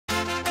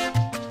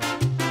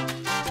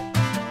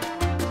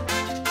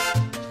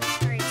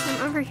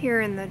here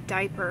in the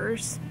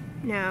diapers.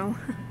 No.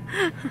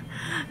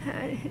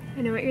 I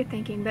know what you're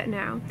thinking, but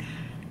no.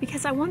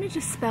 Because I wanted to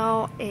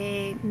dispel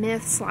a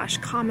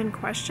myth/common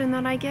question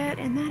that I get,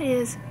 and that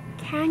is,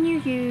 can you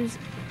use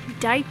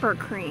diaper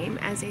cream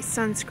as a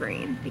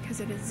sunscreen because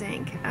it is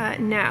zinc?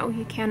 No,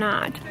 you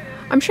cannot.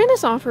 I'm sure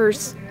this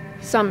offers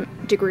some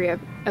degree of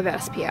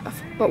SPF,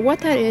 but what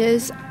that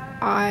is,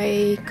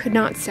 I could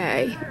not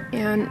say,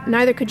 and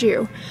neither could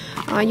you.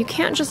 You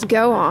can't just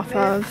go off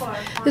of,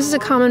 this is a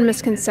common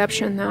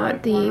misconception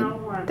that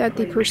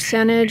the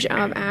percentage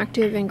of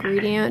active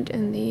ingredient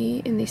in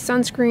the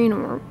sunscreen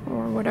or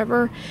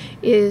whatever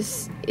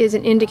is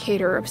an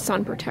indicator of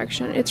sun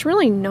protection. It's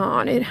really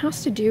not. It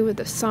has to do with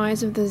the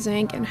size of the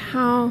zinc and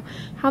how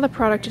the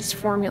product is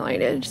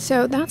formulated.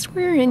 So that's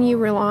wherein you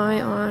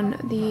rely on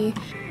the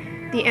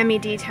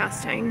MED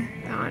testing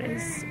that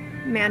is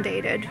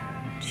mandated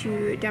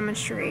to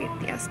demonstrate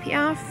the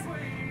SPF,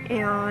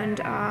 and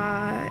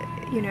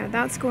you know,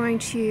 that's going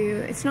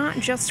to, it's not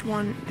just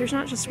one, there's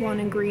not just one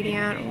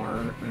ingredient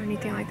or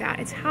anything like that.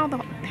 It's how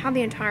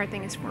the entire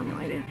thing is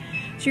formulated.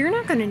 So you're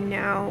not going to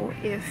know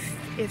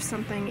if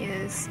something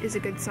is a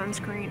good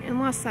sunscreen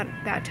unless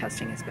that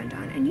testing has been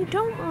done, and you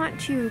don't want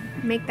to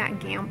make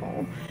that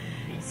gamble.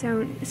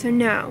 So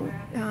no,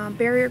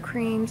 barrier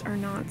creams are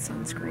not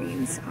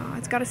sunscreens.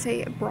 It's got to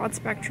say broad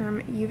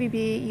spectrum,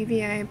 UVB,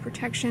 UVA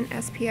protection,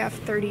 SPF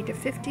 30 to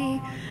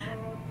 50.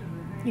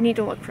 You need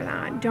to look for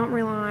that. Don't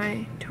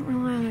rely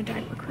on a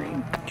diaper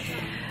cream.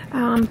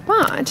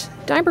 But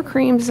diaper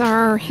creams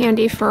are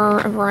handy for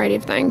a variety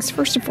of things.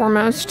 First and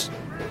foremost,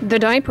 the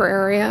diaper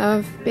area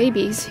of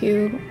babies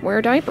who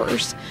wear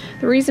diapers.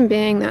 The reason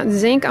being that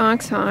zinc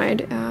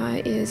oxide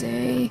is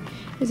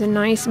a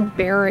nice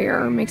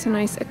barrier, makes a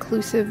nice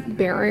occlusive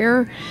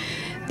barrier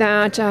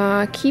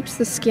that keeps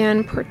the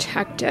skin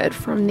protected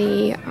from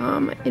the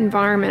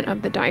environment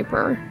of the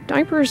diaper.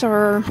 Diapers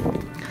are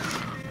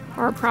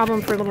a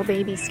problem for little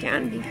baby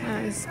skin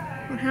because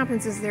what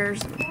happens is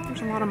there's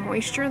a lot of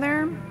moisture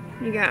there.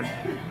 You get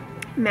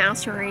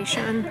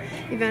maceration.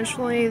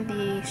 Eventually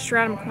the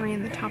stratum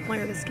corneum, the top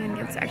layer of the skin,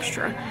 gets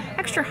extra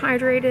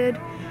hydrated.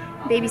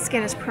 Baby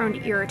skin is prone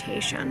to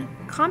irritation.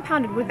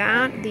 Compounded with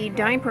that, the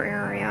diaper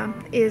area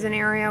is an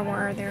area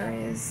where there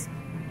is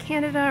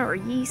candida or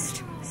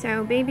yeast,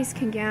 so babies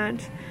can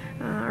get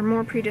are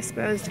more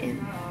predisposed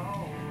in.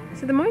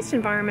 So the moist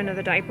environment of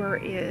the diaper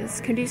is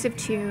conducive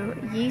to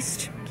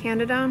yeast,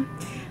 candida,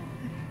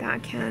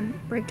 that can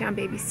break down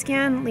baby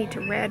skin, lead to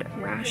red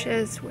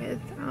rashes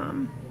with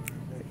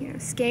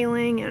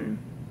scaling, and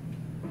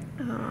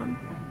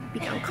be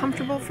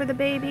uncomfortable for the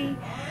baby.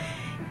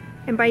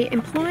 And by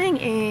employing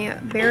a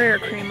barrier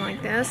cream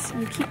like this,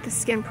 you keep the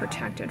skin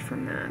protected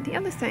from that. The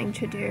other thing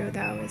to do,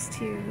 though, is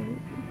to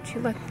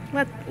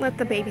let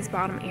the baby's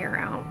bottom air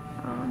out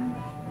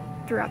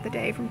throughout the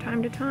day from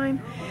time to time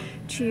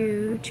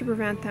to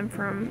prevent them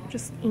from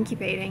just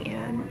incubating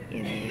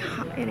in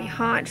a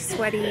hot,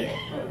 sweaty,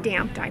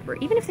 damp diaper.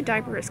 Even if the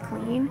diaper is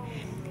clean,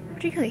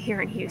 particularly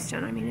here in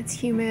Houston, I mean, it's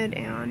humid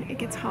and it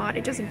gets hot.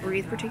 It doesn't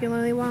breathe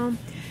particularly well.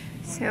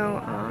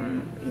 So,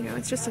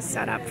 it's just a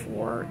setup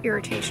for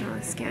irritation on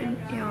the skin.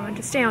 And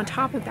to stay on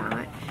top of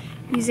that,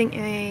 using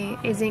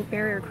a zinc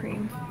barrier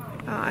cream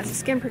as a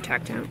skin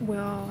protectant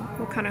will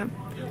kind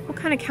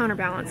of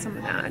counterbalance some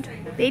of that.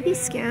 Baby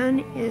skin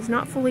is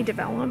not fully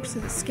developed, so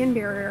the skin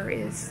barrier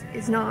is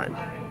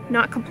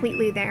not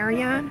completely there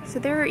yet. So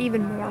they're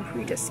even more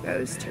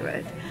predisposed to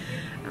it.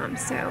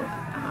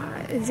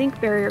 A zinc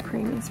barrier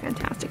cream is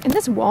fantastic. And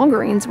this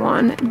Walgreens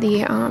one,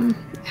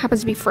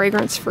 happens to be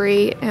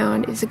fragrance-free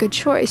and is a good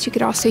choice. You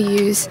could also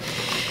use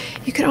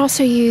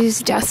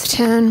Death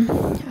Tin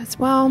as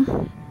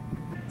well.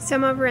 So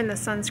I'm over in the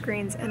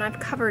sunscreens, and I've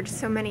covered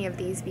so many of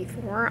these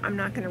before. I'm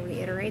not going to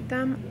reiterate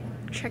them.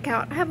 Check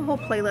out, I have a whole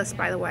playlist,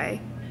 by the way,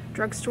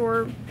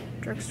 drugstore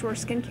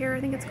skincare, I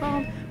think it's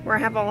called, where I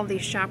have all of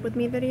these shop with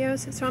me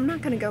videos. So I'm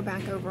not going to go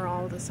back over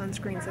all of the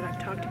sunscreens that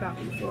I've talked about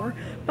before,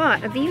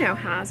 but Aveeno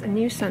has a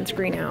new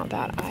sunscreen out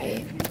that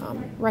I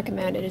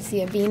recommend. It is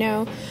the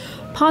Aveeno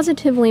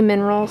Positively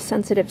Mineral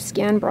Sensitive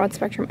Skin Broad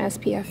Spectrum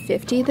SPF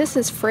 50. This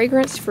is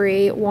fragrance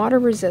free, water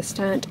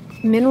resistant,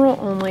 mineral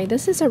only.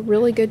 This is a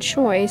really good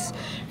choice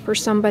for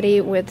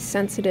somebody with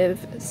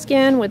sensitive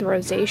skin, with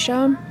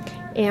rosacea,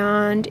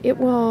 and it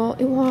will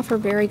offer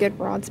very good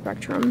broad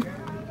spectrum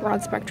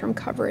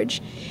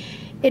coverage.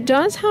 It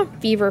does have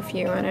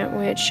feverfew in it,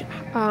 which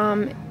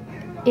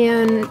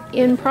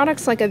in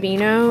products like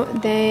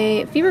Aveeno,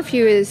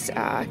 feverfew is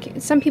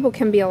some people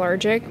can be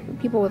allergic.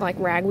 People with like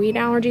ragweed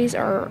allergies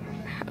or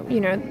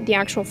the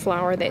actual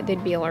flower that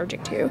they'd be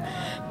allergic to,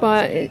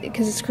 but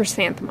because it's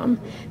chrysanthemum.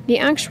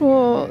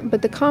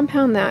 But the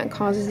compound that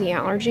causes the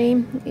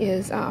allergy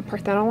is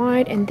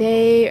parthenolide, and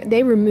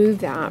they remove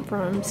that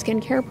from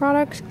skincare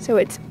products, so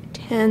it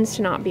tends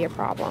to not be a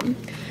problem.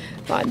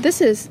 But this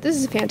is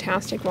a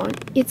fantastic one.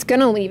 It's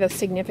gonna leave a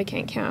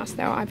significant cast,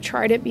 though. I've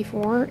tried it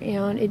before,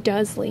 and it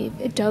does leave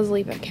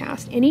a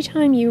cast.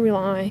 Anytime you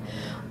rely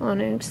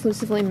on an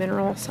exclusively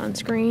mineral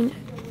sunscreen,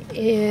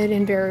 it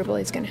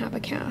invariably is going to have a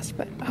cast.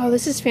 But oh,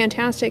 this is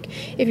fantastic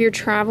if you're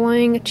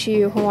traveling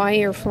to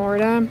Hawaii or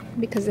Florida,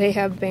 because they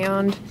have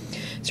banned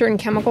certain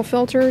chemical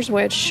filters,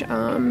 which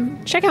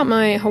check out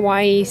my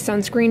Hawaii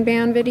sunscreen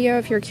ban video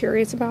if you're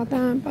curious about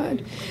that.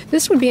 But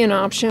this would be an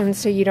option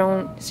so you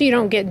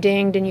don't get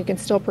dinged and you can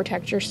still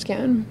protect your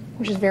skin,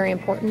 which is very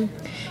important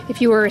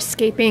if you were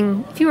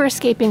escaping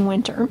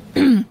winter.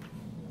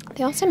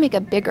 They also make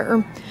a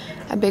bigger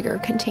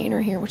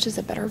container here, which is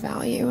a better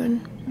value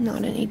and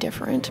not any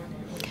different.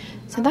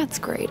 So that's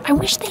great. I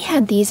wish they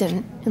had these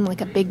in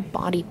like a big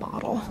body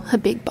bottle.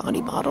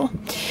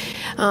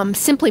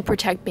 Simply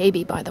Protect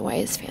Baby, by the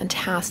way, is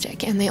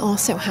fantastic. And they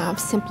also have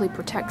Simply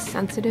Protect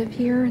Sensitive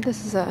here.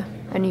 This is a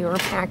newer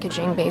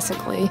packaging,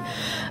 basically,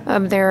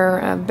 of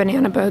their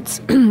Banana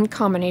Boats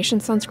combination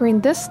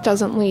sunscreen. This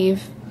doesn't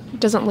leave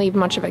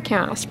much of a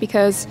cast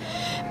because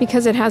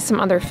it has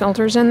some other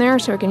filters in there,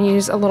 so it can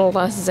use a little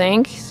less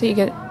zinc. So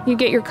you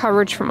get your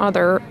coverage from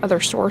other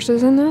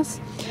sources in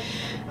this.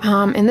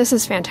 And this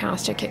is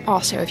fantastic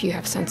also if you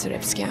have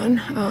sensitive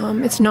skin.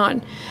 It's not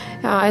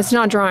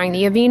drying.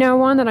 The Aveeno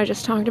one that I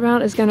just talked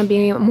about is going to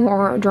be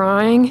more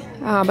drying,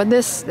 but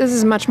this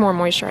is much more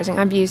moisturizing.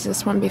 I've used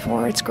this one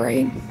before. It's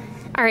great.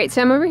 All right,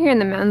 so I'm over here in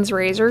the men's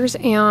razors,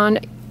 and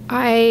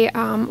I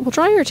will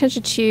draw your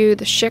attention to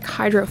the Schick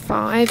Hydro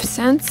 5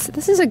 scents.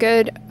 This is a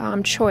good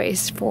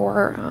choice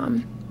for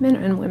men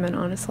and women,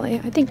 honestly.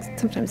 I think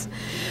sometimes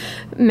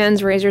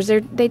men's razors,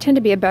 they tend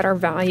to be a better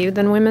value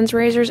than women's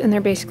razors, and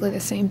they're basically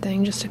the same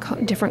thing, just a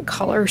different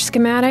color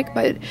schematic.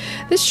 But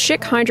this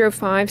Schick Hydro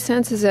 5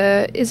 scents is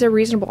a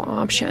reasonable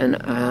option.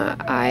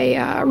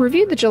 I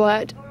reviewed the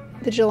Gillette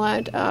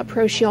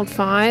Pro Shield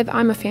 5.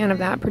 I'm a fan of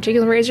that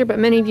particular razor, but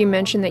many of you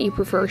mentioned that you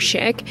prefer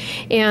Schick,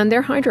 and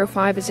their Hydro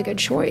 5 is a good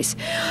choice.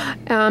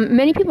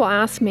 Many people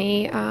ask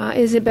me,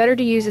 is it better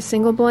to use a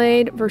single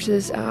blade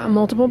versus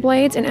multiple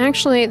blades? And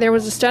actually, there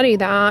was a study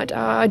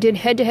that did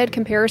head-to-head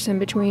comparison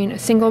between a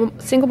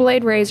single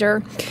blade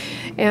razor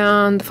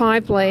and the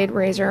five blade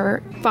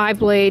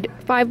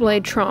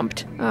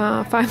trumped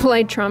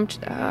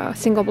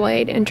single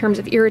blade in terms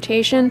of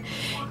irritation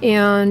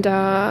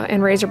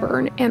and razor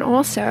burn. And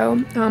also,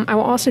 I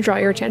will also draw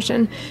your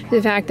attention to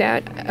the fact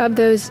that of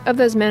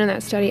those men in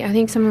that study, I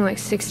think something like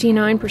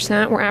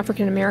 69% were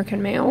African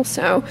American males.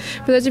 So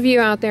for those of you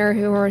out there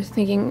who are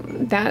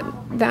thinking that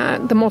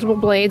the multiple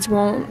blades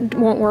won't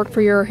work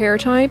for your hair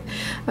type,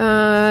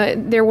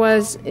 it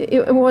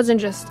wasn't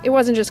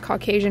just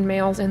Caucasian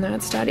males in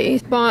that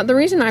study. But the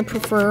reason I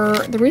prefer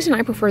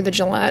the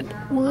Gillette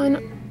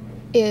one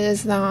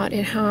is that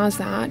it has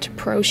that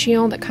Pro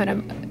Shield that kind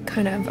of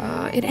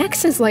it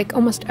acts as like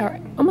almost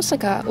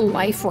like a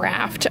life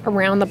raft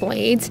around the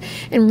blades,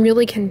 and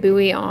really can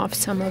buoy off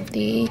some of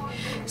the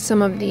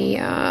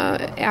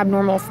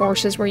abnormal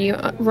forces where you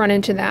run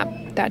into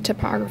that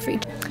topography.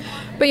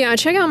 But yeah,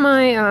 check out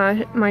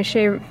my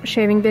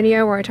shaving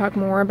video where I talk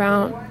more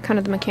about kind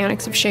of the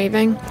mechanics of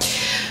shaving.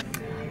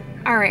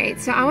 Alright,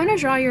 so I want to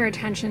draw your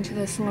attention to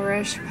this La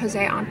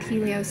Roche-Posay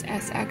Anpelios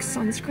SX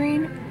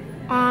sunscreen.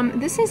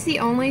 This is the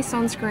only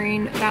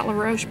sunscreen that La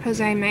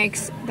Roche-Posay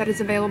makes that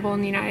is available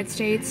in the United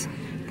States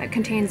that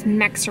contains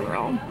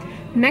Mexeril.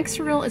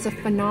 Mexeril is a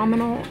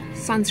phenomenal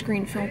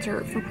sunscreen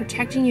filter for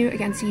protecting you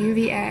against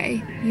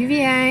UVA.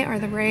 UVA are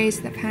the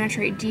rays that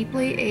penetrate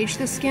deeply, age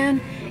the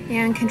skin,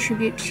 and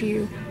contribute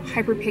to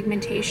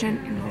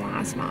hyperpigmentation and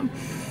melasma.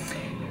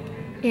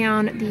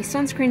 And the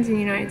sunscreens in the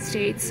United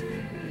States,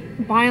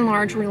 by and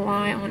large,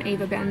 rely on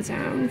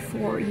avobenzone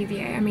for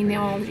UVA. I mean, they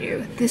all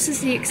do. This is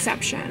the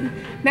exception.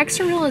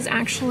 Mexeril is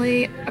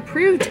actually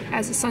approved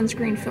as a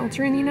sunscreen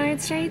filter in the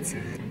United States.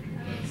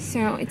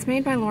 So it's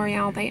made by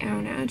L'Oreal, they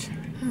own it.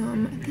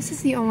 This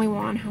is the only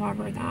one,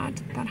 however,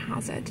 that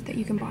has it, that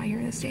you can buy here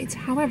in the States.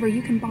 However,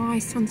 you can buy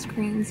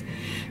sunscreens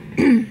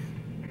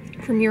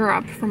from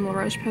Europe, from La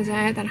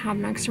Roche-Posay, that have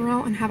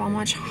Mexeril and have a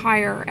much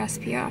higher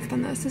SPF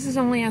than this. This is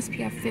only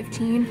SPF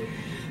 15.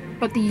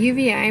 But the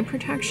UVA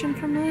protection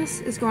from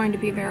this is going to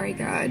be very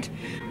good.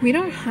 We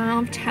don't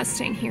have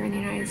testing here in the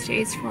United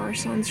States for our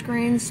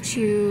sunscreens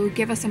to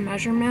give us a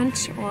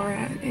measurement or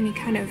any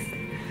kind of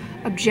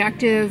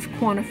objective,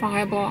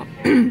 quantifiable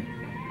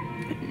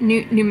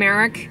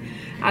numeric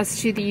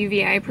as to the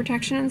UVA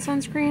protection in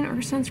sunscreen. Our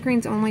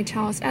sunscreens only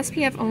tell us,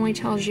 SPF only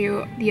tells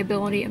you the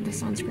ability of the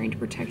sunscreen to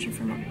protect you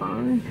from a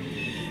burn,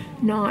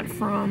 not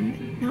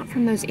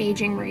from those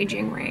aging,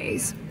 raging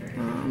rays.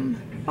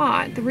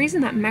 But the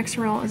reason that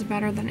Mexeril is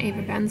better than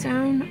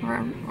avobenzone,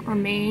 our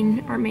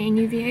main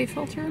UVA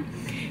filter,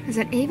 is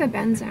that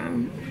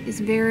avobenzone is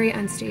very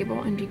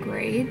unstable and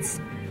degrades.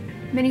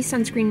 Many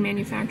sunscreen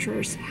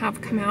manufacturers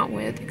have come out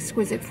with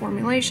exquisite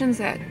formulations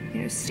that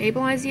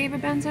stabilize the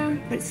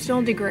avobenzone, but it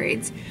still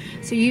degrades.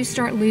 So you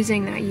start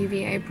losing that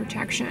UVA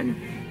protection.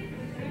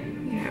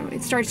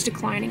 It starts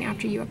declining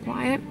after you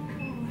apply it.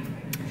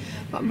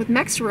 But with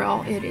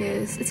Mexeril,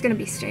 it's going to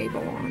be stable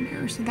on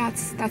there, so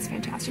that's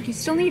fantastic. You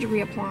still need to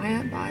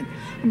reapply it, but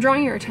I'm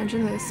drawing your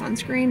attention to this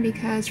sunscreen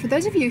because for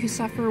those of you who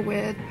suffer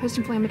with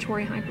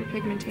post-inflammatory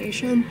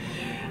hyperpigmentation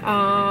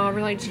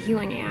related to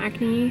healing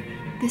acne,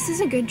 this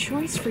is a good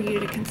choice for you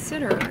to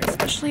consider,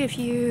 especially if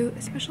you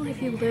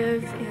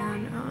live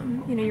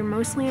in, you know, you're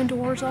mostly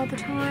indoors all the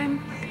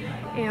time,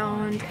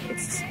 and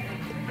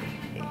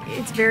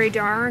it's very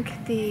dark.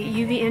 The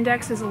UV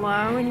index is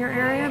low in your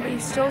area, but you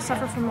still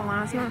suffer from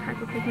melasma or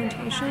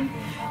hyperpigmentation.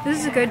 This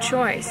is a good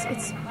choice.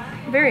 It's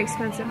very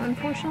expensive,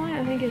 unfortunately.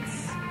 I think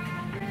it's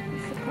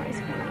the price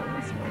point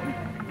on this one.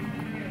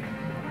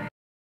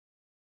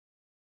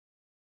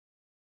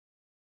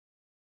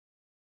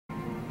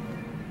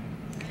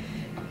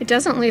 It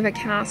doesn't leave a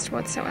cast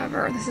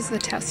whatsoever. This is the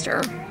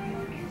tester.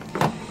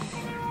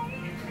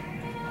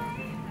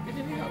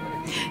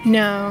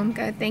 No, I'm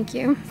good, thank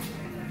you.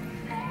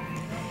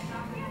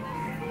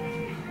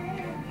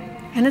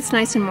 And it's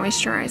nice and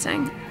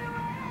moisturizing.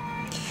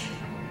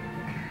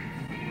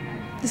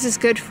 This is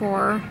good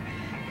for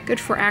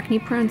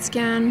acne-prone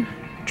skin,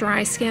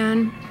 dry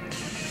skin.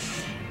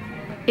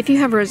 If you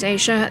have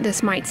rosacea,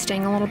 this might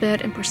sting a little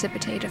bit and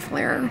precipitate a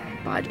flare.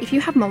 But if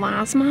you have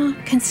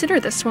melasma, consider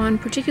this one,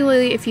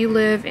 particularly if you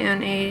live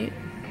in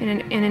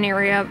an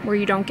area where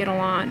you don't get a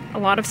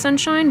lot of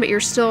sunshine, but you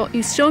still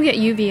get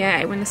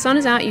UVA. When the sun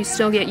is out, you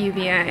still get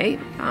UVA.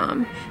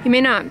 You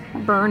may not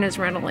burn as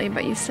readily,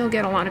 but you still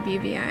get a lot of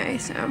UVA.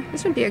 So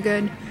this would be a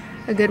good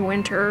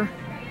winter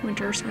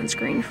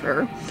sunscreen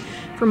for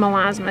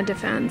melasma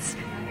defense.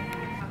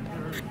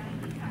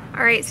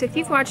 Alright, so if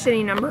you've watched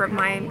any number of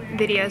my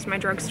videos, my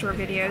drugstore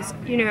videos,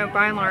 you know,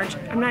 by and large,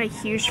 I'm not a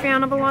huge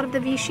fan of a lot of the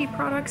Vichy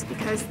products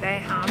because they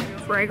have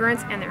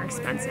fragrance and they're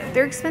expensive.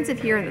 They're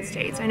expensive here in the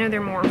States. I know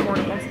they're more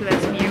affordable to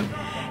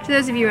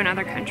those of you in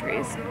other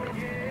countries.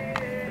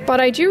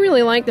 But I do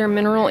really like their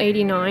Mineral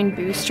 89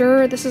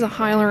 booster. This is a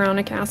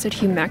hyaluronic acid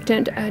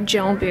humectant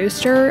gel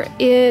booster.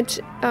 It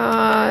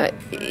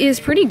is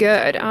pretty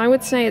good. I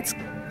would say it's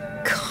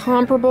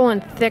comparable in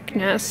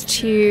thickness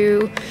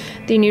to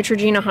the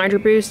Neutrogena Hydro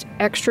Boost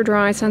Extra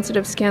Dry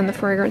Sensitive Skin, the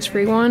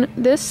fragrance-free one.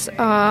 This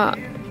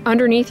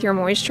underneath your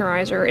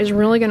moisturizer is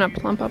really going to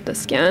plump up the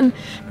skin,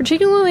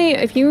 particularly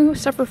if you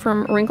suffer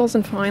from wrinkles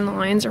and fine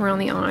lines around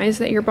the eyes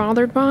that you're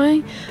bothered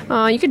by.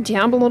 You could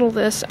dab a little of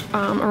this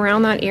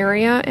around that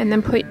area and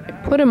then put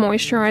a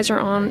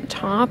moisturizer on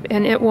top,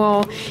 and it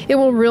will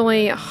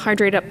really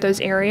hydrate up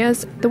those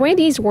areas. The way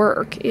these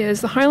work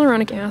is the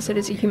hyaluronic acid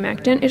is a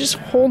humectant. It just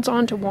holds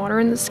on to water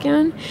in the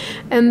skin,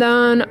 and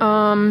then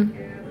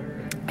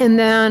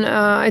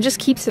it just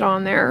keeps it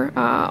on there.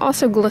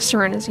 Also,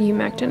 glycerin is a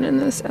humectant in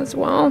this as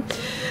well.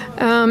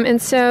 And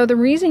so the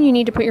reason you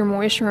need to put your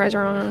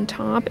moisturizer on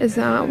top is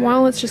that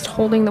while it's just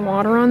holding the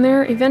water on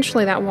there,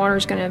 eventually that water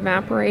is going to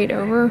evaporate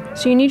over.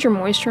 So you need your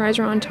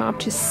moisturizer on top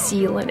to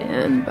seal it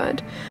in.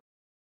 But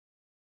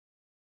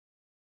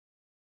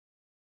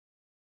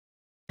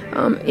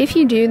if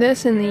you do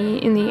this in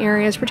the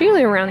areas,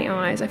 particularly around the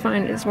eyes, I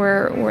find is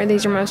where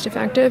these are most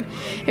effective.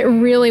 It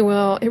really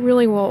will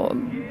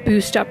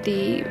boost up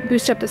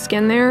the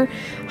skin there,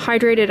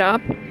 hydrate it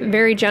up,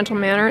 very gentle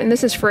manner. And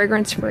this is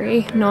fragrance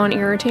free,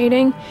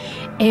 non-irritating,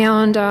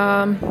 and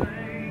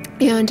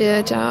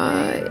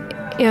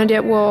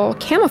it will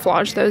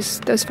camouflage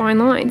those fine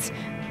lines.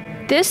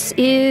 This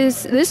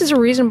is a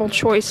reasonable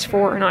choice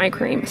for an eye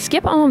cream.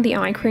 Skip all of the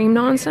eye cream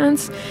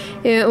nonsense.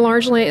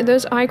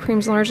 Those eye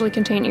creams largely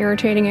contain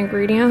irritating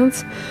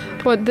ingredients.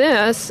 But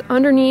this,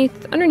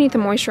 underneath the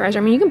moisturizer,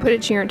 I mean, you can put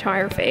it to your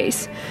entire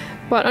face.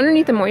 But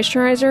underneath the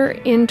moisturizer,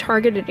 in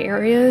targeted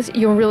areas,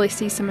 you'll really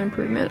see some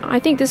improvement. I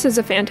think this is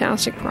a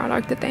fantastic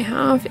product that they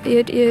have.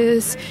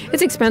 It's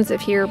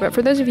expensive here, but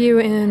for those of you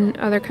in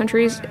other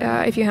countries,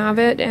 if you have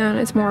it and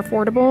it's more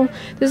affordable,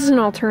 this is an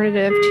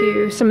alternative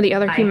to some of the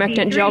other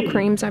humectant gel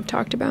creams I've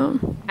talked about.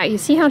 You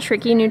see how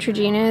tricky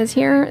Neutrogena is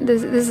here?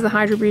 This is the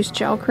Hydro Boost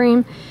gel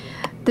cream.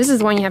 This is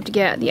the one you have to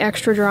get, the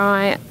extra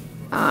dry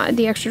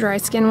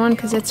skin one,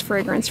 because it's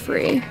fragrance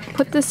free.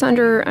 Put this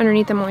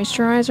underneath the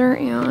moisturizer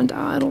and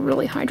it'll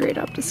really hydrate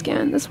up the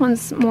skin. This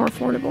one's more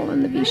affordable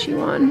than the Vichy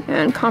one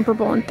and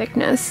comparable in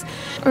thickness.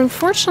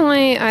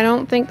 Unfortunately, I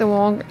don't think the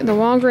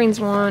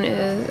Walgreens one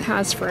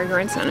has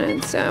fragrance in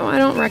it, so I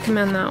don't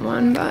recommend that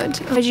one.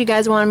 But as you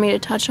guys wanted me to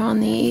touch on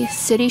the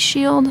City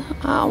Shield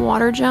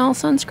water gel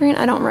sunscreen,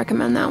 I don't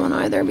recommend that one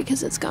either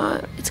because it's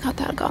got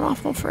that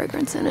god-awful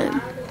fragrance in it.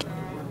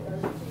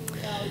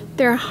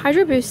 Their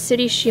Hydro Boost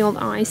City Shield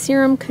Eye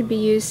Serum could be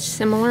used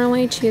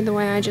similarly to the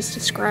way I just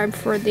described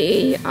for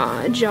the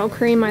gel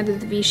cream, either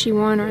the Vichy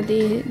one or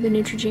the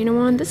Neutrogena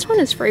one. This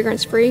one is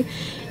fragrance free.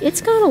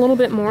 It's got a little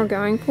bit more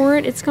going for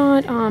it. It's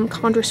got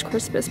Chondrus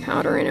crispus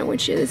powder in it,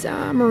 which is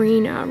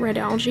marine red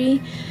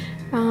algae.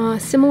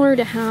 Similar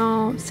to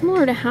how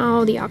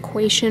the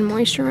Aquation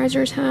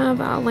moisturizers have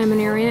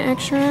laminaria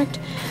extract.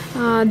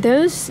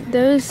 Those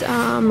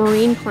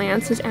marine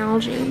plants, those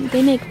algae,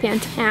 they make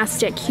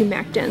fantastic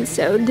humectants.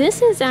 So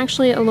this is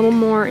actually a little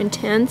more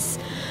intense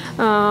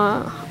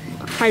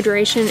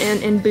hydration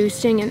and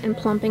boosting and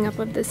plumping up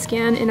of the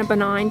skin in a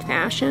benign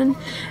fashion.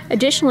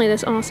 Additionally,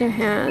 this also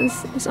has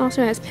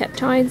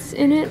peptides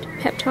in it.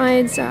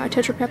 Peptides,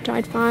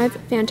 tetrapeptide 5,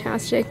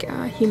 fantastic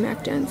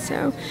humectant.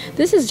 So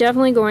this is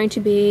definitely going to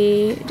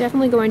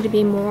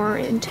be more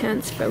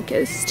intense,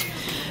 focused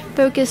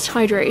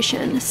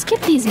hydration.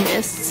 Skip these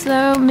mists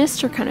though.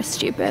 Mists are kind of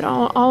stupid.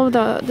 All of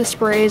the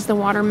sprays, the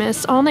water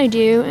mists, all they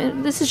do,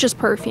 and this is just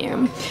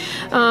perfume.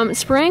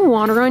 Spraying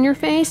water on your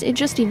face, it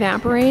just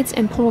evaporates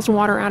and pulls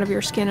water out of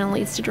your skin and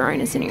leads to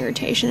dryness and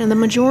irritation. And the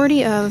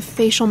majority of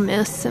facial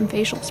mists and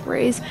facial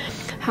sprays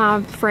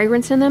have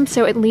fragrance in them,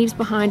 so it leaves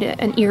behind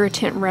an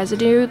irritant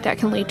residue that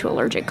can lead to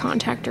allergic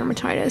contact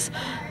dermatitis.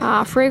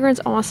 Fragrance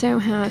also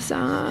has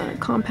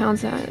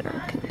compounds that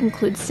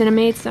include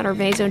cinemates that are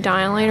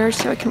vasodilators,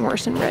 so it can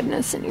worsen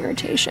redness and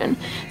irritation.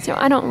 So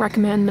I don't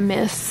recommend the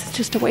mists. It's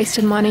just a waste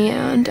of money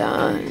and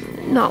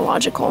not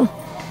logical.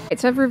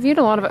 So I've reviewed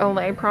a lot of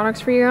Olay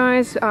products for you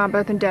guys,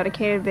 both in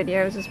dedicated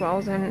videos as well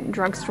as in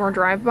drugstore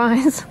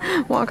drive-bys,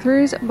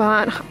 walkthroughs,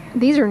 but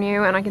these are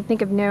new and I can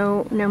think of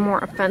no more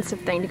offensive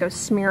thing to go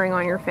smearing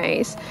on your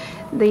face.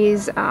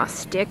 These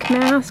stick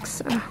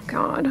masks, oh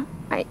god,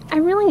 I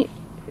really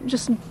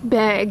just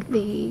beg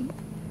the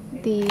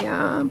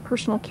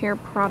personal care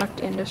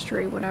product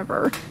industry,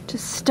 whatever, to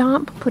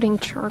stop putting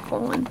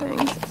charcoal in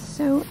things. It's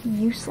so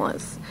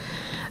useless.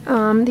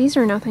 These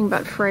are nothing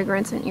but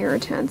fragrance and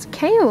irritants.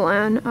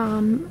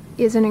 Kaolin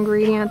is an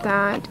ingredient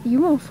that you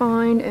will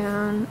find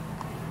in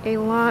a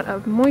lot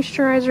of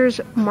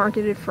moisturizers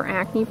marketed for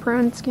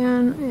acne-prone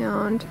skin,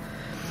 and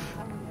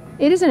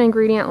it is an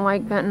ingredient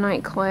like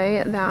bentonite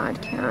clay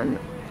that can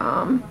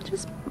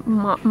just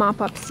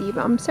mop up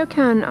sebum. So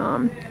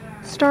can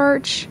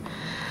starch,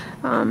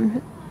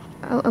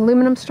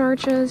 aluminum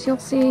starches, you'll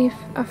see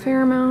a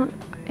fair amount.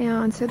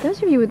 And so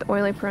those of you with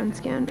oily prone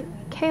skin,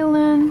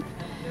 kaolin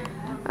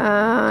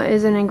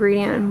is an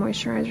ingredient in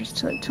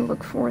moisturizers to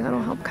look for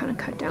that'll help kind of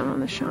cut down on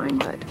the shine.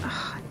 But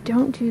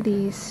don't do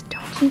these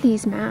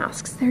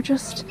masks. They're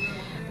just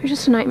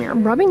a nightmare.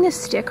 Rubbing this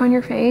stick on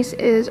your face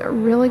is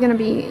really going to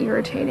be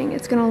irritating.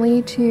 It's going to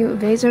lead to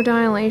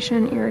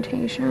vasodilation,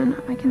 irritation.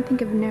 I can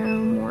think of no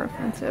more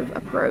offensive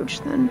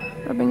approach than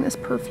rubbing this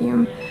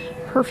perfume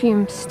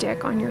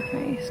stick on your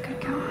face.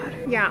 Good God.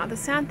 Yeah, the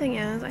sad thing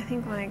is, I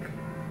think like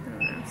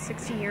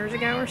 60 years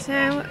ago or so,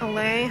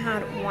 Olay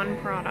had one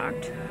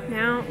product.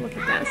 Now, look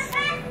at this.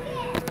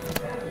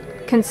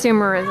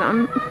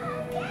 Consumerism.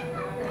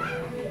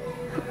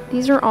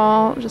 These are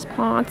all just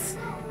pots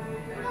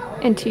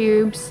and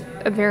tubes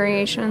of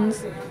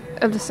variations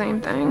of the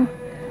same thing.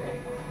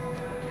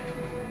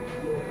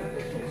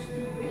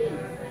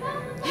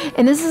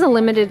 And this is a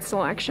limited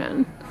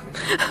selection.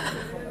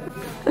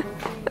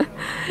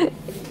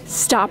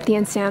 Stop the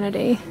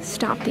insanity.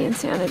 Stop the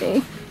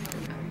insanity.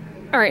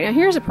 Alright, now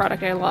here's a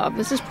product I love.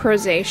 This is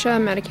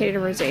Rosacea, medicated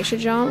rosacea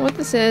gel. What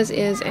this is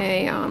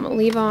a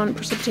leave-on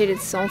precipitated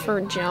sulfur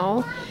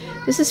gel.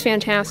 This is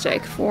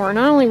fantastic for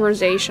not only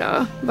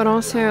rosacea, but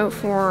also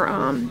for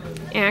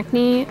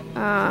acne,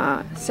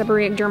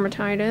 seborrheic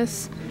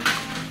dermatitis,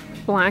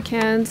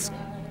 blackheads,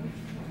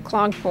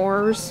 clogged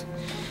pores.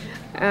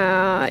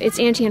 It's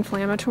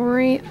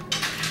anti-inflammatory.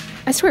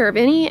 I swear, of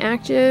any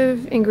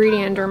active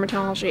ingredient in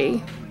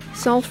dermatology,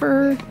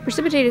 sulfur,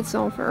 precipitated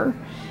sulfur,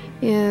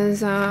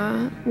 is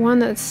one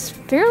that's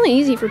fairly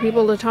easy for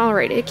people to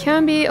tolerate. It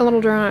can be a little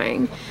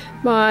drying,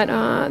 but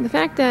the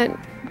fact that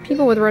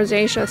people with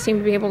rosacea seem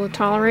to be able to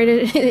tolerate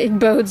it, it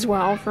bodes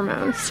well for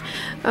most.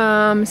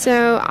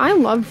 So I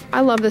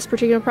love this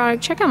particular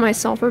product. Check out my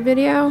sulfur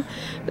video,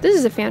 but this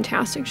is a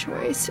fantastic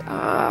choice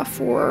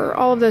for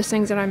all of those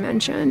things that I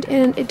mentioned,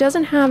 and it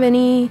doesn't have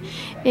any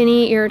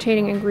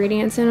irritating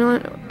ingredients in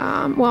it.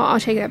 Well, I'll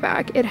take that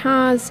back. It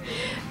has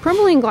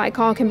propylene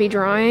glycol, can be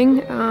drying,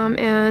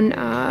 and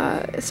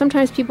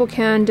sometimes people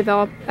can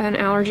develop an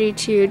allergy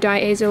to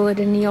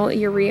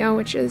diazolidinylurea,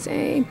 which is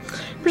a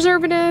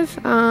preservative.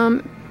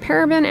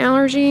 Paraben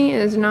allergy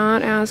is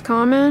not as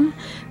common,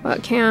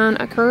 but can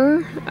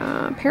occur.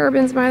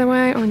 Parabens, by the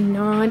way,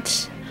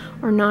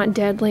 are not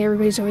deadly.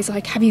 Everybody's always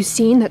like, have you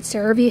seen that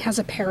CeraVe has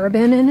a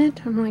paraben in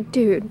it? I'm like,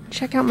 dude,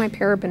 check out my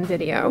paraben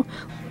video.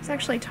 There's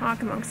actually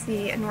talk amongst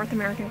the North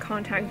American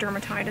Contact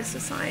Dermatitis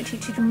Society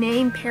to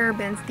name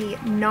parabens the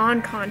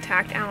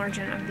non-contact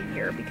allergen of the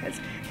year, because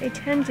they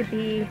tend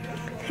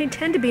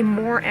to be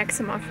more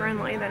eczema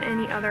friendly than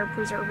any other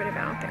preservative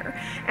out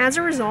there. As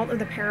a result of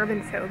the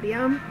paraben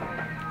phobia,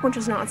 which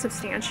is not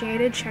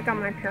substantiated, check out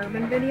my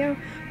paraben video,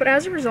 but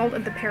as a result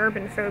of the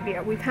paraben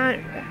phobia, we've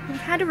had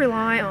to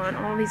rely on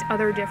all these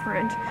other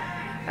different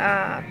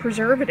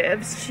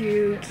preservatives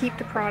to keep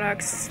the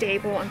products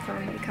stable and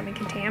from becoming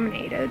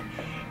contaminated.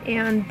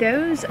 And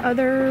those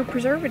other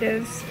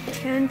preservatives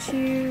tend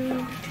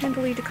to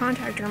lead to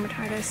contact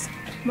dermatitis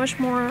much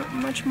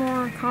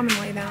more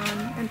commonly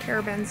than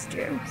parabens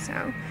do.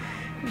 So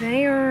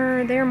They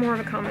are more of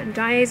a common.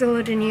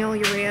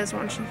 Diazoledonylurea is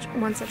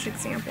one such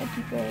example.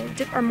 People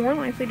are more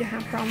likely to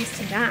have problems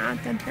to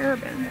that than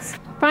parabens.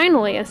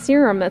 Finally, a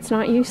serum that's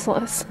not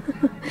useless.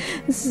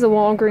 This is a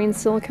Walgreens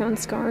silicone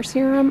scar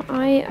serum.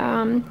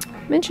 I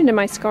mentioned in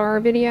my scar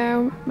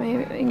video, my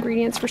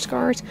ingredients for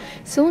scars,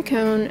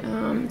 silicone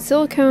creams,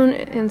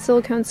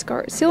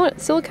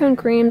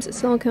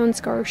 silicone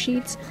scar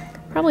sheets.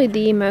 Probably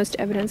the most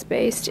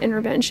evidence-based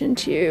intervention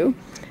to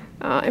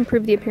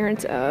improve the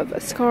appearance of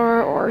a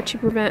scar, or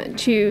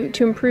to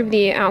improve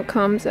the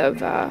outcomes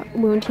of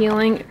wound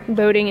healing,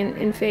 voting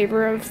in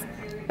favor of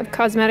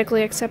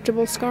cosmetically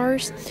acceptable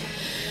scars.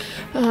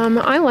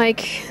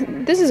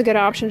 This is a good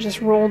option,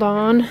 just rolled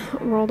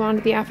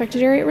onto the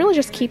affected area. It really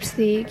just keeps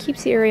the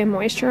area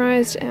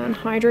moisturized and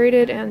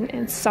hydrated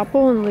and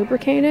supple and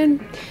lubricated.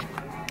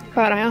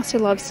 But I also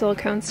love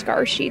silicone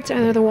scar sheets,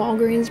 either the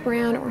Walgreens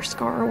brand or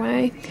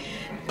Scarway.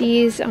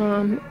 These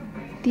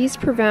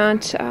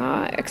prevent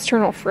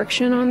external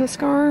friction on the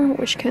scar,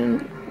 which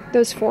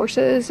those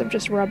forces of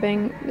just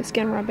rubbing, the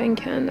skin rubbing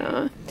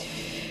can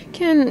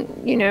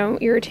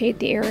irritate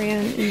the area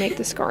and make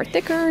the scar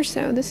thicker.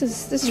 So this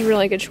is a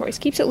really good choice.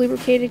 Keeps it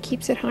lubricated,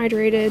 keeps it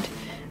hydrated,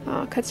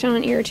 cuts down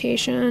on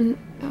irritation.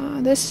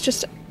 This is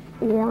just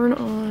worn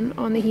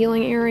on the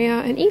healing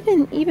area, and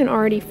even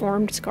already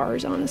formed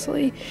scars,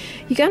 honestly.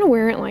 You gotta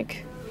wear it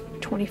like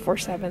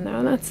 24/7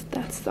 though.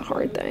 That's the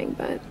hard thing,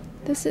 but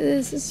this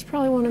is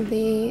probably one of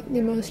the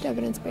most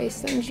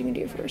evidence-based things you can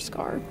do for a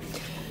scar.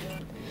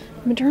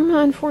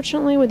 Mederma,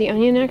 unfortunately, with the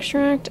onion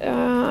extract,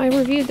 I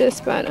reviewed this,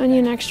 but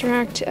onion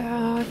extract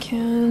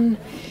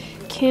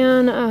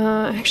can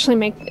actually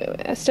make,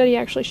 a study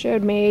actually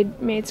showed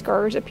made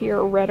scars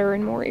appear redder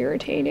and more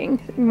irritated.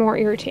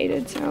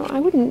 So I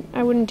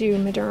wouldn't do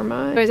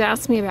Mederma. You guys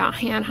asked me about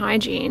hand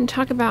hygiene.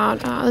 Talk about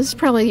this is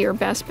probably your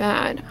best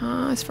bet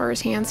as far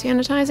as hand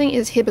sanitizing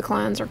is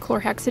Hibiclens or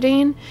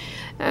chlorhexidine.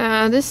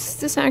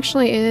 This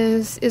actually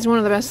is one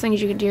of the best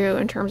things you can do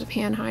in terms of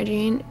hand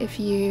hygiene. If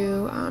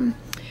you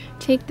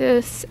take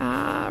this,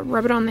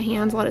 rub it on the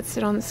hands, let it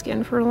sit on the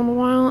skin for a little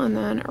while, and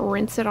then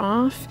rinse it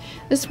off.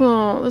 This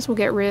will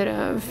get rid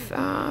of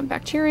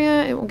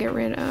bacteria. It will get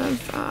rid of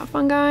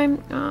fungi.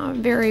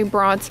 Very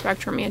broad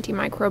spectrum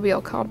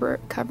antimicrobial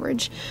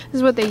coverage. This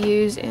is what they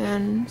use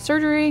in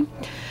surgery.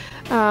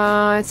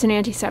 It's an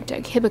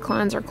antiseptic,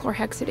 Hibiclens or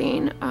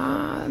chlorhexidine.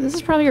 This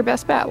is probably your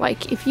best bet.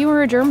 Like if you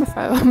were a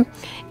germaphobe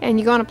and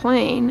you go on a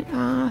plane,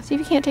 see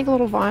if you can't take a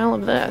little vial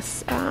of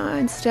this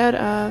instead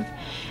of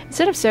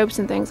soaps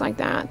and things like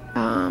that.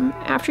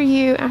 After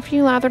you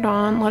lathered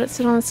on, let it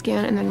sit on the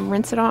skin and then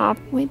rinse it off.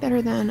 Way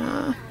better than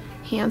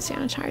hand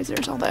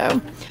sanitizers,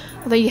 although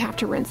you have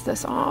to rinse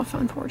this off,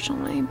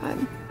 unfortunately. But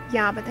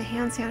yeah, but the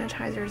hand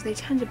sanitizers, they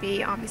tend to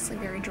be obviously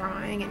very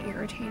drying and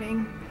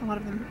irritating. A lot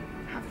of them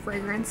have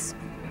fragrance,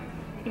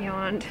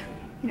 and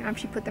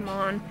after you put them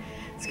on,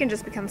 skin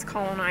just becomes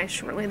colonized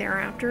shortly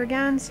thereafter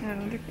again. So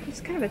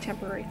it's kind of a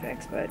temporary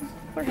fix, but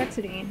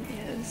chlorhexidine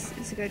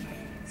is a good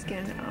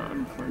skin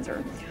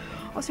cleanser.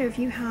 Also, if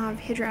you have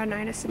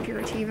hidradenitis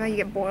suppurativa, you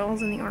get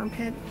boils in the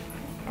armpit,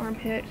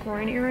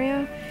 groin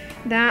area,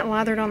 that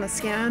lathered on the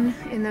skin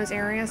in those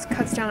areas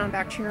cuts down on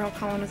bacterial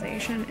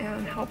colonization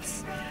and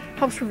helps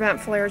prevent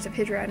flares of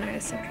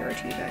hidradenitis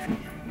suppurativa.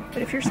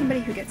 But if you're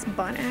somebody who gets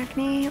butt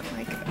acne,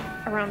 like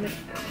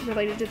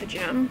related to the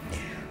gym,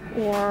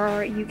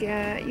 or you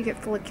get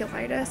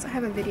folliculitis, I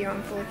have a video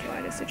on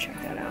folliculitis, so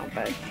check that out.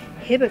 But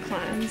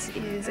Hibiclens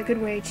is a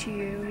good way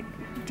to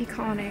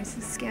decolonize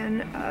the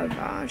skin of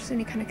just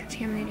any kind of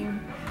contaminating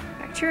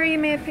bacteria you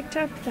may have picked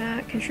up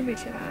that contribute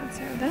to that.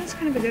 So that's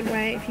kind of a good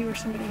way if you were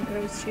somebody who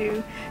goes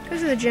to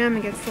the gym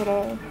and gets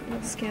little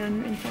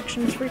skin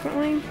infections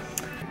frequently.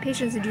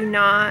 Patients do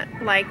not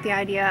like the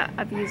idea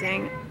of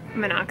using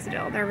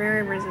minoxidil. They're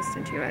very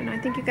resistant to it, and I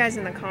think you guys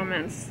in the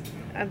comments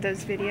of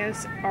those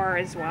videos are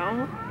as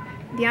well.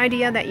 The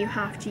idea that you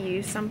have to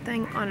use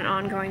something on an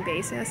ongoing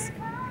basis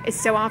is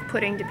so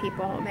off-putting to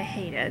people. They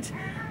hate it.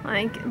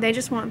 Like, they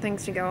just want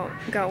things to go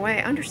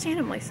away,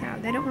 understandably so.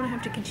 They don't want to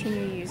have to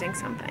continue using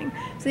something.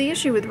 So the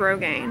issue with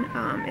Rogaine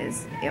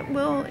is it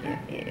will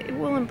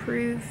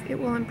improve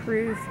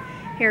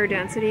hair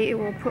density. It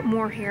will put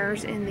more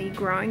hairs in the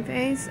growing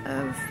phase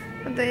of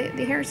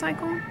the hair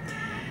cycle.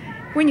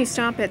 When you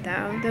stop it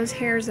though, those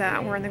hairs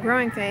that were in the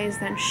growing phase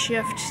then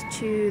shift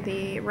to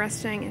the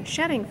resting and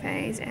shedding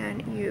phase,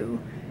 and you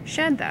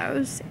shed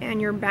those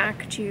and you're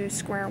back to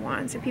square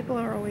one. So people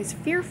are always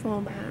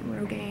fearful that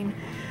Rogaine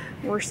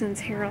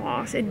worsens hair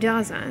loss. It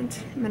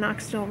doesn't.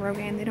 Minoxidil,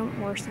 Rogaine, they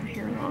don't worsen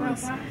hair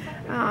loss.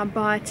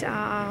 But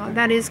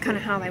that is kind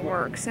of how they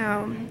work.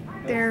 So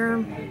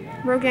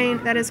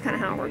Rogaine, that is kind of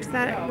how it works.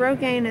 That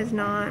Rogaine is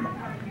not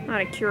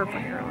a cure for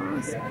hair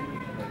loss.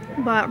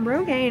 But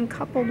Rogaine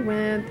coupled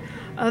with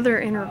other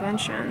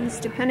interventions,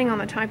 depending on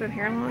the type of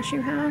hair loss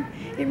you have,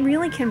 it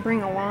really can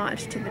bring a lot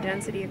to the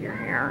density of your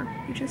hair.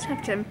 You just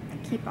have to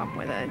keep up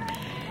with it.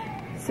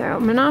 So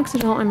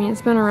minoxidil, I mean,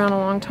 it's been around a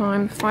long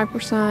time.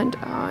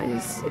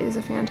 5% is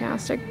a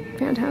fantastic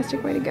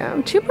way to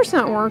go.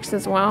 2% works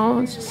as well.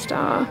 It's just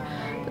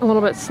a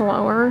little bit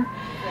slower.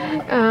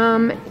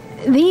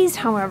 These,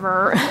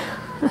 however,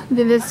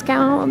 these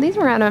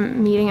were at a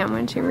meeting I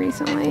went to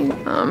recently.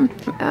 Well,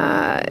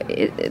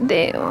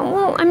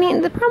 I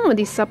mean, the problem with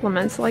these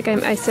supplements, like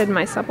I said in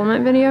my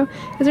supplement video,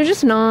 is they're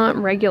just not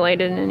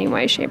regulated in any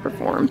way, shape, or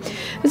form.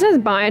 This has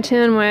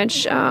biotin,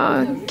 which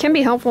can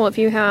be helpful if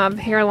you have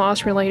hair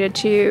loss related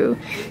to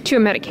a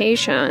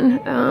medication,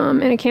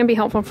 and it can be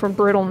helpful for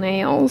brittle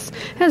nails.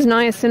 It has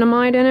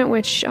niacinamide in it,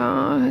 which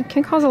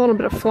can cause a little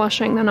bit of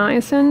flushing, the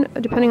niacin,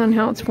 depending on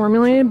how it's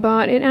formulated,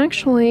 but it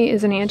actually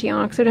is an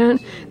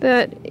antioxidant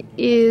that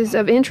is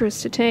of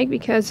interest to take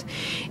because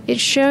it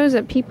shows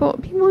that people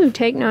who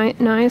take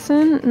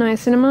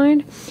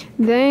niacinamide,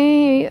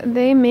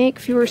 they make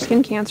fewer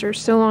skin cancers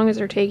so long as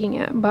they're taking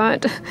it.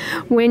 But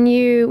when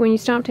you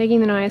stop taking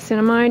the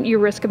niacinamide, your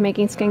risk of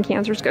making skin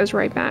cancers goes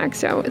right back.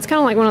 So it's kind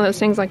of like one of those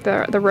things like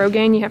the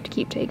Rogaine, you have to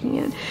keep taking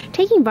it.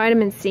 Taking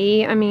vitamin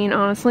C, I mean,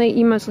 honestly,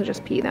 you mostly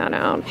just pee that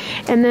out.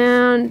 And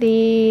then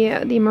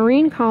the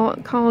marine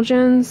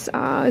collagens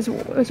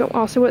is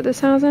also what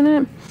this has in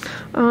it.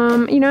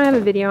 You know, I have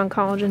a video on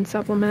collagen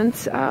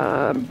supplements,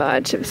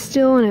 but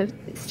still in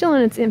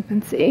its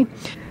infancy.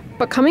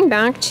 But coming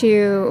back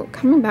to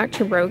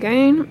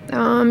Rogaine,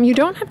 you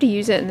don't have to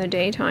use it in the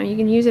daytime. You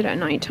can use it at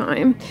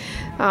nighttime.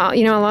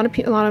 You know, a lot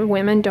of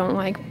women don't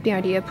like the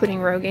idea of putting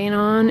Rogaine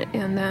on,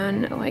 and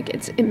then like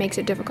it makes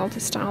it difficult to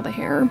style the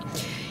hair.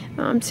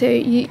 So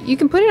you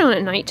can put it on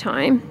at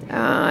nighttime.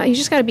 You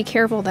just got to be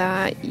careful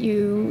that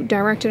you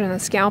direct it on the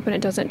scalp and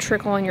it doesn't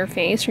trickle on your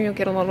face, or you'll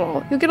get a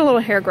little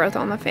hair growth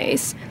on the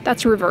face.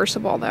 That's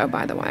reversible, though,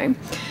 by the way.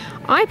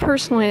 I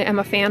personally am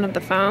a fan of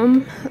the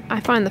foam. I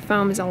find the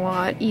foam is a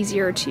lot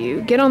easier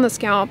to get on the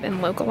scalp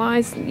and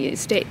localize. You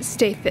stay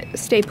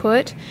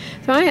put.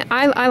 So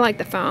I like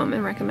the foam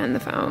and recommend the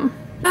foam.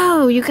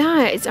 Oh, you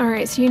guys! All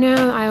right, so you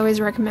know I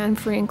always recommend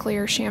Free and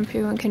Clear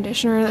shampoo and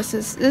conditioner. This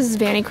is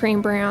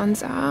Vanicream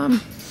brand's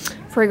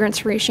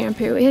fragrance-free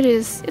shampoo.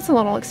 It's a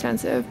little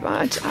expensive,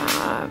 but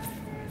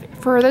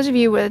for those of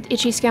you with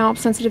itchy scalp,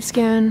 sensitive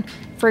skin,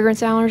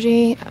 fragrance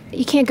allergy,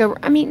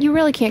 you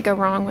really can't go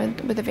wrong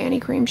with a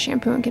Vanicream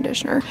shampoo and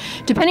conditioner.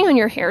 Depending on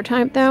your hair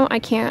type, though, I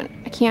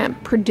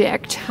can't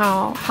predict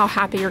how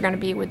happy you're going to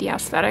be with the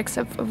aesthetics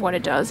of what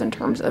it does in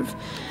terms of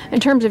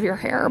your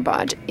hair.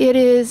 But it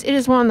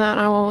is one that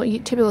I will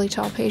typically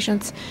tell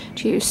patients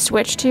to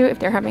switch to if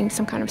they're having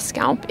some kind of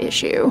scalp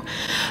issue.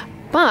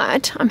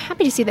 But I'm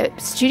happy to see that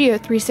Studio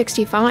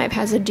 365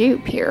 has a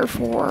dupe here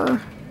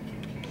for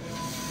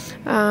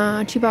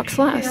 $2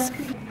 less.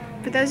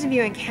 For those of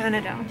you in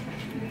Canada,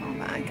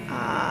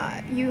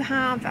 you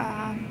have,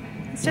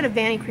 instead of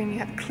Vanicream, you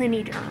have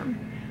Cliniderm.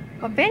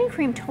 But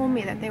Vanicream told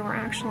me that they were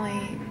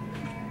actually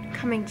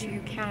coming to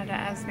Canada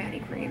as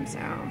Vanicream, so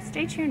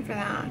stay tuned for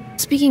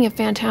that. Speaking of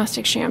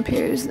fantastic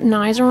shampoos,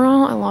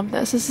 Nizoral, I love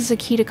this. This is a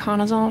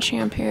ketoconazole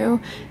shampoo.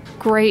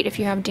 Great if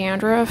you have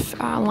dandruff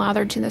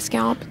lathered to the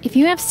scalp. If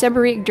you have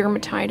seborrheic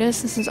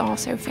dermatitis, this is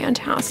also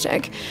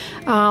fantastic.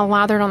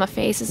 Lathered on the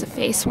face as a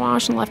face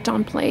wash and left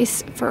on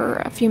place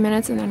for a few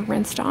minutes and then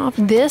rinsed off.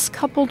 This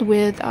coupled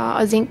with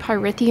a zinc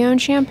pyrithione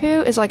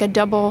shampoo is like a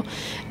double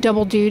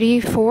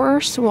duty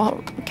force.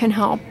 Well, can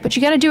help, but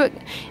you got to do it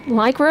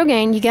like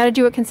Rogaine. You got to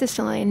do it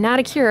consistently, and not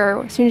a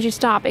cure. As soon as you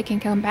stop, it can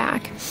come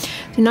back.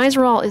 So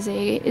Nizoral is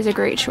a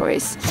great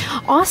choice.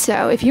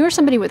 Also, if you are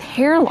somebody with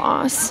hair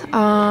loss,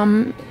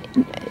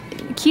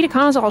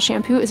 ketoconazole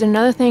shampoo is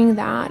another thing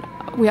that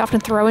we often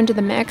throw into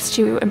the mix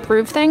to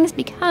improve things,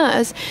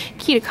 because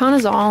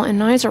ketoconazole and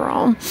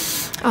Nizoral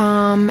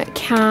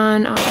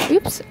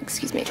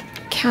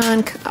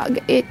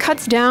it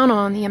cuts down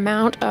on the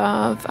amount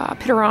of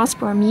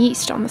pityrosporum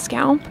yeast on the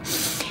scalp,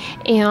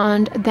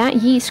 and that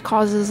yeast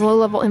causes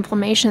low-level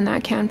inflammation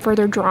that can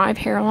further drive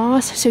hair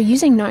loss. So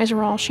using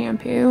Nizoral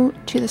shampoo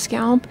to the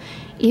scalp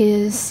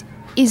is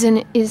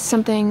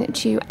something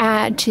to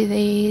add to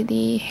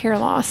the hair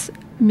loss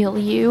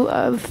milieu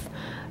of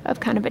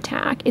kind of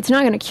attack. It's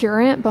not going to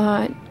cure it,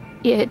 but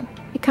it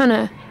kind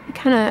of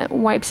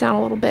wipes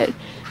out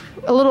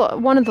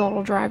one of the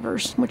little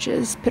drivers, which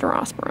is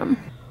pityrosporum.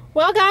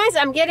 Well, guys,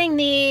 I'm getting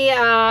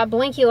the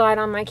blinky light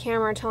on my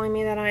camera telling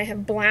me that I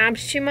have blabbed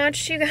too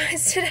much to you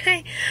guys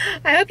today.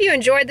 I hope you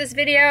enjoyed this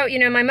video. You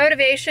know, my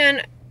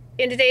motivation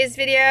in today's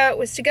video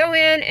was to go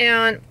in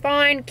and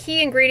find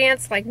key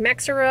ingredients like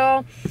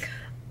Mexeril,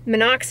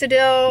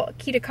 minoxidil,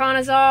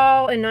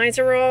 ketoconazole, and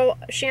Nizoral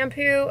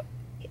shampoo,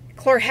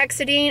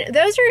 chlorhexidine.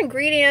 Those are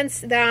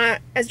ingredients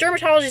that, as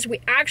dermatologists,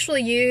 we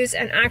actually use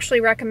and actually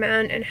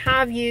recommend and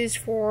have used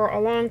for a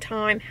long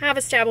time, have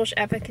established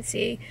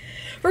efficacy,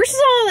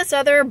 versus all this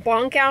other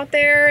bunk out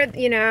there.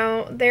 You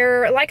know,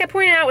 like I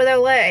pointed out with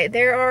Olay,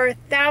 there are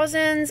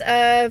thousands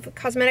of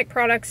cosmetic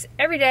products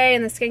every day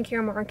in the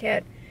skincare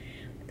market,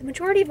 the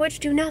majority of which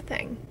do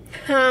nothing.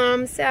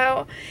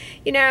 So,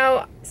 you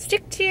know,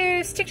 stick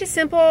to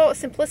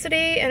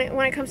simplicity, and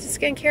when it comes to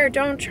skincare,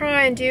 don't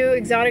try and do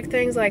exotic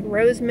things like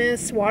rose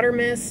mist, water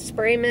mist,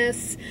 spray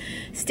mist,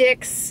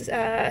 sticks,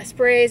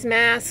 sprays,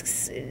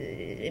 masks,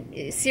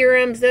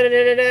 serums,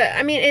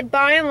 I mean,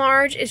 by and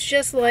large, it's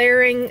just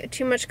layering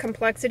too much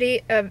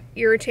complexity of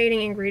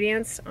irritating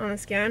ingredients on the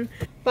skin.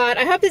 But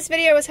I hope this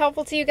video was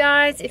helpful to you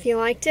guys. If you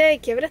liked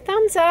it, give it a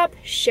thumbs up,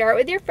 share it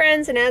with your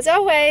friends, and as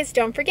always,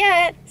 don't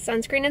forget,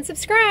 sunscreen and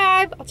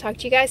subscribe. I'll talk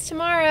to you guys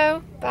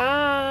tomorrow.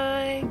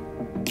 Bye.